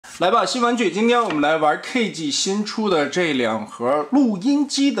来吧，新玩具！今天我们来玩 K记新出的这两盒录音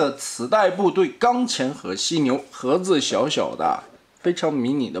机的磁带部队钢钳和犀牛，盒子小小的，非常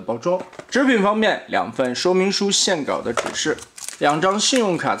迷你的包装。纸品方面，2份说明书线稿的指示，2张信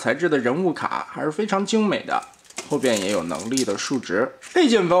用卡材质的人物卡，还是非常精美的。后边也有能力的数值。配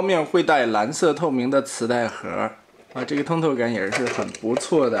件方面会带蓝色透明的磁带盒啊，这个通透感也是很不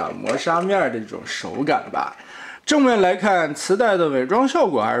错的，磨砂面的这种手感吧。 正面来看，磁带的伪装效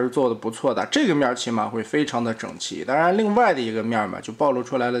果还是做的不错的，这个面起码会非常的整齐。当然，另外的一个面嘛，就暴露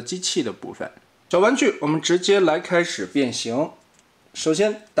出来了机器的部分。小玩具，我们直接来开始变形。首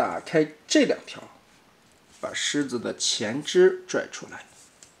先打开这2条，把狮子的前肢拽出来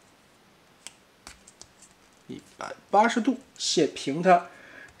，180度卸平它，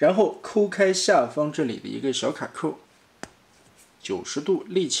然后抠开下方这里的一个小卡扣，90度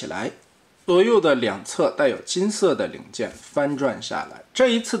立起来。 左右的2侧带有金色的零件翻转下来，这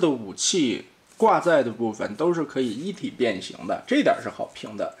一次的武器挂在的部分都是可以一体变形的，这点是好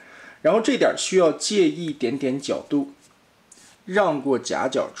评的。然后这点需要借一点点角度，让过夹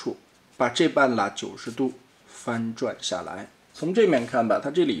角处，把这半拉90度翻转下来。从这面看吧，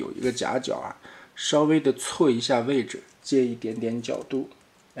它这里有一个夹角啊，稍微的错一下位置，借一点点角度，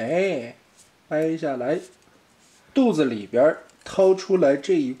哎，掰下来，肚子里边。 掏出来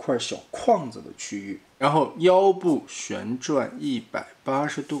这一块小框子的区域，然后腰部旋转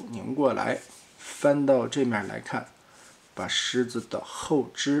180度拧过来，翻到这面来看，把狮子的后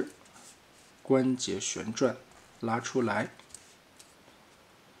肢关节旋转拉出来，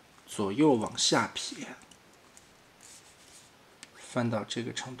左右往下撇，翻到这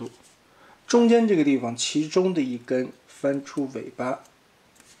个程度，中间这个地方其中的一根翻出尾巴，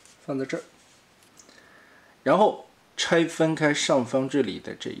放在这儿，然后。 拆分开上方这里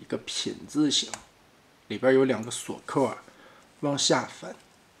的这一个品字形，里边有2个锁扣啊，往下翻，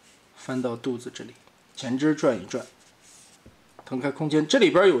翻到肚子这里，前肢转一转，腾开空间。这里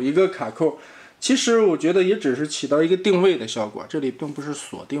边有一个卡扣，其实我觉得也只是起到一个定位的效果，这里并不是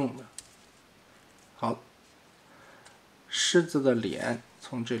锁定的。好，狮子的脸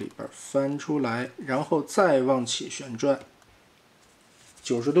从这里边翻出来，然后再往起旋转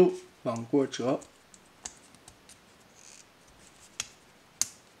，90度往过折。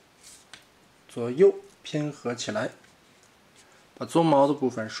 左右拼合起来，把鬃毛的部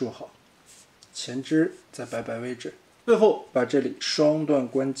分竖好，前肢再摆位置，最后把这里双段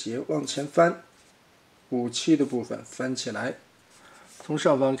关节往前翻，武器的部分翻起来，从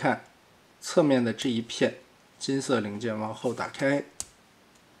上方看，侧面的这一片金色零件往后打开，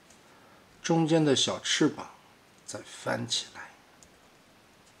中间的小翅膀再翻起来。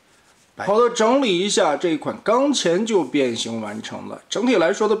 好的，整理一下，这款钢钳就变形完成了。整体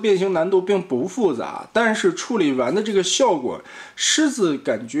来说的变形难度并不复杂，但是处理完的这个效果，狮子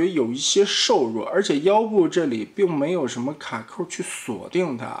感觉有一些瘦弱，而且腰部这里并没有什么卡扣去锁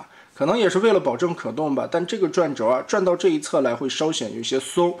定它，可能也是为了保证可动吧。但这个转轴啊，转到这一侧来会稍显有些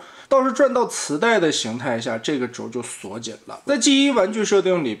松，倒是转到磁带的形态下，这个轴就锁紧了。在 G1玩具设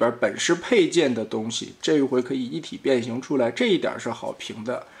定里边，本是配件的东西，这一回可以一体变形出来，这一点是好评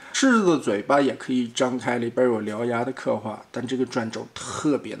的。 狮子的嘴巴也可以张开，里边有獠牙的刻画，但这个转轴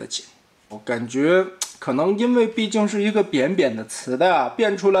特别的紧，我感觉可能因为毕竟是一个扁扁的磁带啊，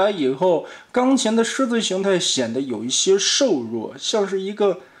变出来以后，钢钳的狮子形态显得有一些瘦弱，像是一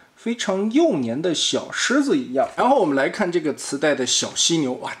个非常幼年的小狮子一样。然后我们来看这个磁带的小犀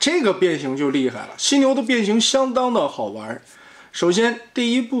牛，哇，这个变形就厉害了，犀牛的变形相当的好玩。首先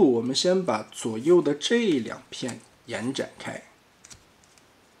第一步，我们先把左右的这2片延展开。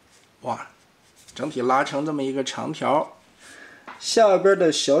 哇，整体拉成这么一个长条，下边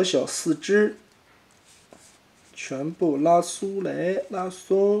的小四肢全部拉苏来，拉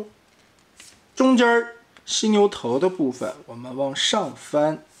松。中间犀牛头的部分我们往上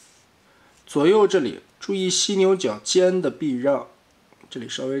翻，左右这里注意犀牛角尖的避让，这里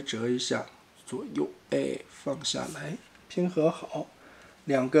稍微折一下，左右哎放下来，拼合好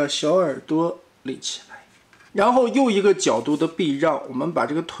，2个小耳朵立起来。 然后又一个角度的避让，我们把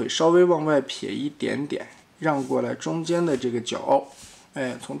这个腿稍微往外撇一点点，让过来中间的这个角，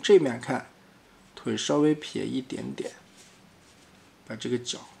哎，从这面看，腿稍微撇一点点，把这个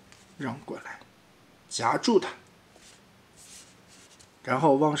角让过来，夹住它，然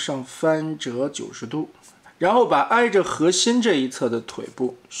后往上翻折90度，然后把挨着核心这一侧的腿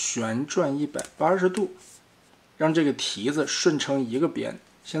部旋转180度，让这个蹄子顺成一个边，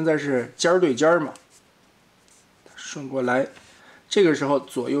现在是尖对尖嘛。 顺过来，这个时候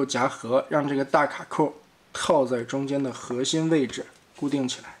左右夹合，让这个大卡扣套在中间的核心位置，固定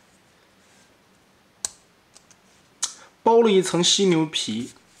起来。包了一层犀牛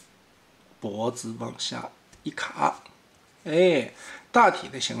皮，脖子往下一卡，哎，大体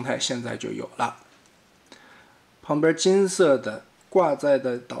的形态现在就有了。旁边金色的挂在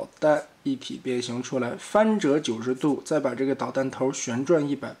的导弹一体变形出来，翻折90度，再把这个导弹头旋转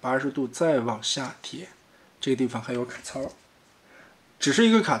180度，再往下贴。这个地方还有卡槽，只是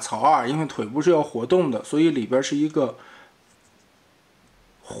一个卡槽啊，因为腿部是要活动的，所以里边是一个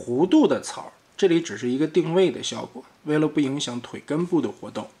弧度的槽。这里只是一个定位的效果，为了不影响腿根部的活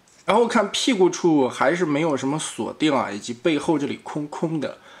动。然后看屁股处还是没有什么锁定啊，以及背后这里空空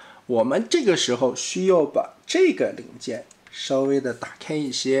的。我们这个时候需要把这个零件稍微的打开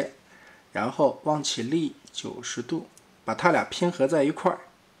一些，然后往起立90度，把它俩拼合在一块儿，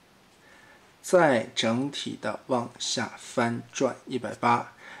再整体的往下翻转180，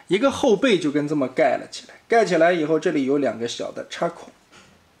一个后背就跟这么盖了起来。盖起来以后，这里有2个小的插孔，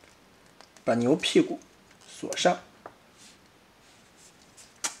把牛屁股锁上。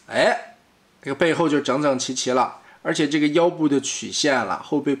哎，这个背后就整整齐齐了，而且这个腰部的曲线了，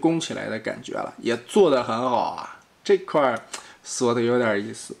后背弓起来的感觉了，也做得很好啊。这块锁的有点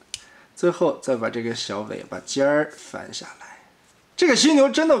意思。最后再把这个小尾巴尖儿翻下来。这个犀牛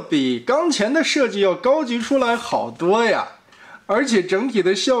真的比刚前的设计要高级出来好多呀，而且整体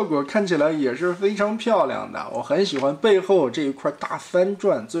的效果看起来也是非常漂亮的。我很喜欢背后这一块大翻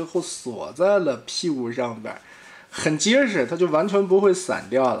转，最后锁在了屁股上边。很结实，它就完全不会散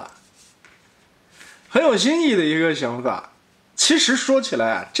掉了，很有新意的一个想法。其实说起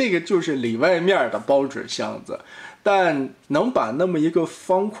来啊，这个就是里外面的包纸箱子，但能把那么一个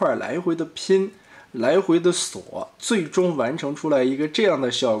方块来回的拼，来回的锁，最终完成出来一个这样的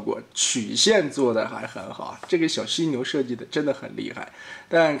效果，曲线做的还很好。这个小犀牛设计的真的很厉害，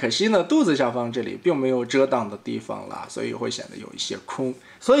但可惜呢，肚子下方这里并没有遮挡的地方了，所以会显得有一些空。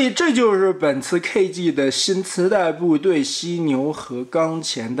所以这就是本次 K 记的新磁带部队犀牛和钢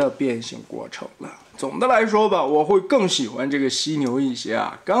钳的变形过程了。总的来说吧，我会更喜欢这个犀牛一些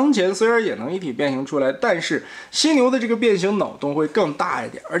啊。钢钳虽然也能一体变形出来，但是犀牛的这个变形脑洞会更大一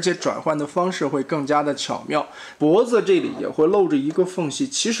点，而且转换的方式会更加的巧妙。脖子这里也会露着一个缝隙，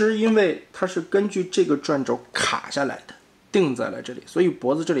其实因为它是根据这个转轴卡下来的，定在了这里，所以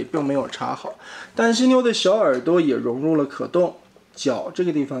脖子这里并没有插好。但犀牛的小耳朵也融入了可动，脚这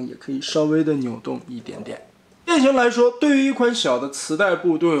个地方也可以稍微的扭动一点点。变形来说，对于一款小的磁带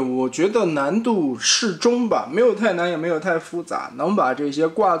部队，我觉得难度适中吧，没有太难，也没有太复杂，能把这些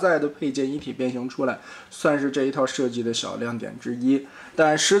挂载的配件一体变形出来，算是这一套设计的小亮点之一。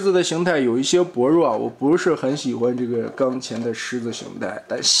但狮子的形态有一些薄弱，我不是很喜欢这个钢钳的狮子形态，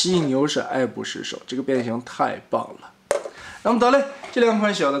但犀牛是爱不释手，这个变形太棒了。那么得嘞，这2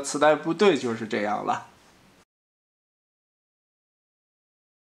款小的磁带部队就是这样了。